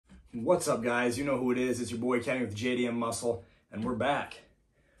What's up, guys? You know who it is. It's your boy Kenny with JDM Muscle, and we're back.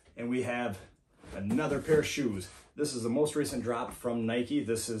 And we have another pair of shoes. This is the most recent drop from Nike.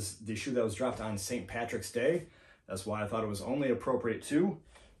 This is the shoe that was dropped on St. Patrick's Day. That's why I thought it was only appropriate to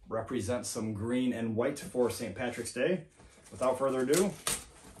represent some green and white for St. Patrick's Day. Without further ado,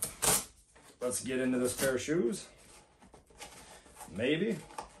 let's get into this pair of shoes. Maybe.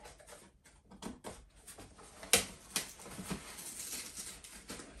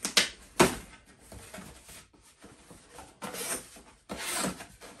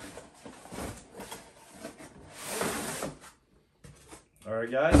 All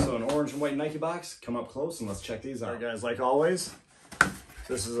right, guys, so an orange and white Nike box. Come up close and let's check these out. All right, guys, like always,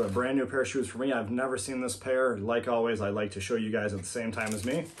 this is a brand new pair of shoes for me. I've never seen this pair. Like always, I like to show you guys at the same time as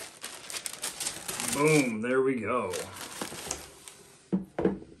me. Boom, there we go.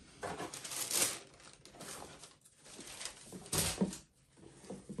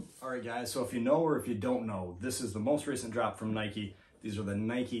 All right, guys, so if you know or if you don't know, this is the most recent drop from Nike. These are the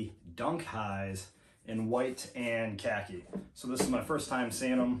Nike Dunk Highs in white and khaki. So this is my first time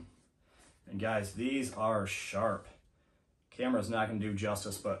seeing them. And guys, these are sharp. Camera's not gonna do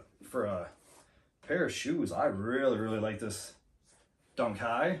justice, but for a pair of shoes, I really like this Dunk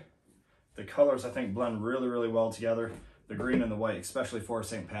High. The colors, I think, blend really well together. The green and the white, especially for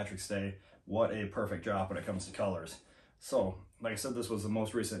St. Patrick's Day. What a perfect drop when it comes to colors. So, like I said, this was the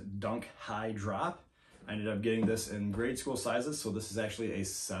most recent Dunk High drop. I ended up getting this in grade school sizes, so this is actually a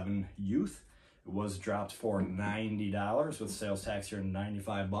 7 youth. It was dropped for $90 with sales tax here,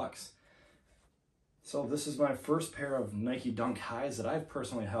 95 bucks. So this is my first pair of Nike Dunk Highs that I've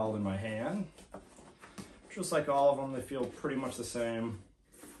personally held in my hand. Just like all of them, they feel pretty much the same.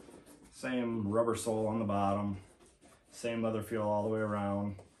 Same rubber sole on the bottom. Same leather feel all the way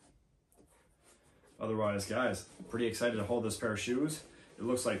around. Otherwise, guys, pretty excited to hold this pair of shoes. It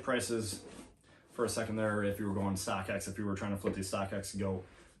looks like prices for a second there, if you were going StockX, if you were trying to flip these StockX,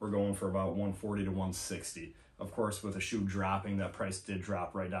 we're going for about $140 to $160. Of course, with a shoe dropping, that price did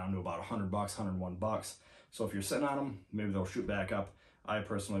drop right down to about $100, $101. So if you're sitting on them, maybe they'll shoot back up. I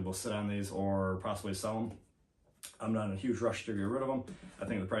personally will sit on these or possibly sell them. I'm not in a huge rush to get rid of them. I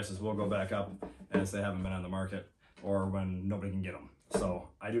think the prices will go back up as they haven't been on the market or when nobody can get them. So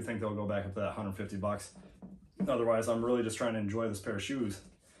I do think they'll go back up to that 150 bucks. Otherwise, I'm really just trying to enjoy this pair of shoes.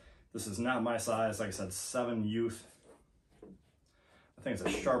 This is not my size. Like I said, 7 youth. I think it's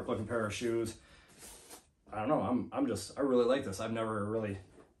a sharp looking pair of shoes. I don't know, I really like this. I've never really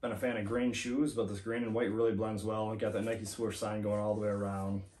been a fan of green shoes, but this green and white really blends well. Got that Nike swoosh sign going all the way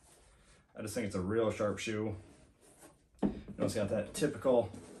around. I just think it's a real sharp shoe. You know, it's got that typical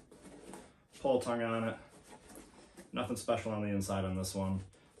pull tongue on it. Nothing special on the inside on this one.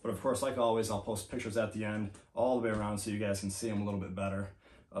 But of course, like always, I'll post pictures at the end all the way around so you guys can see them a little bit better.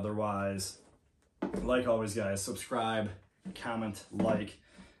 Otherwise, like always, guys, subscribe, comment, like.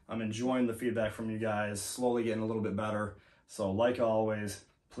 I'm enjoying the feedback from you guys, slowly getting a little bit better. So like always,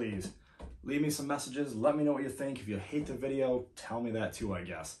 please leave me some messages. Let me know what you think. If you hate the video, tell me that too, I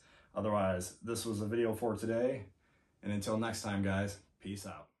guess. Otherwise, this was the video for today. And until next time, guys, peace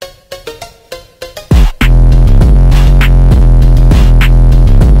out.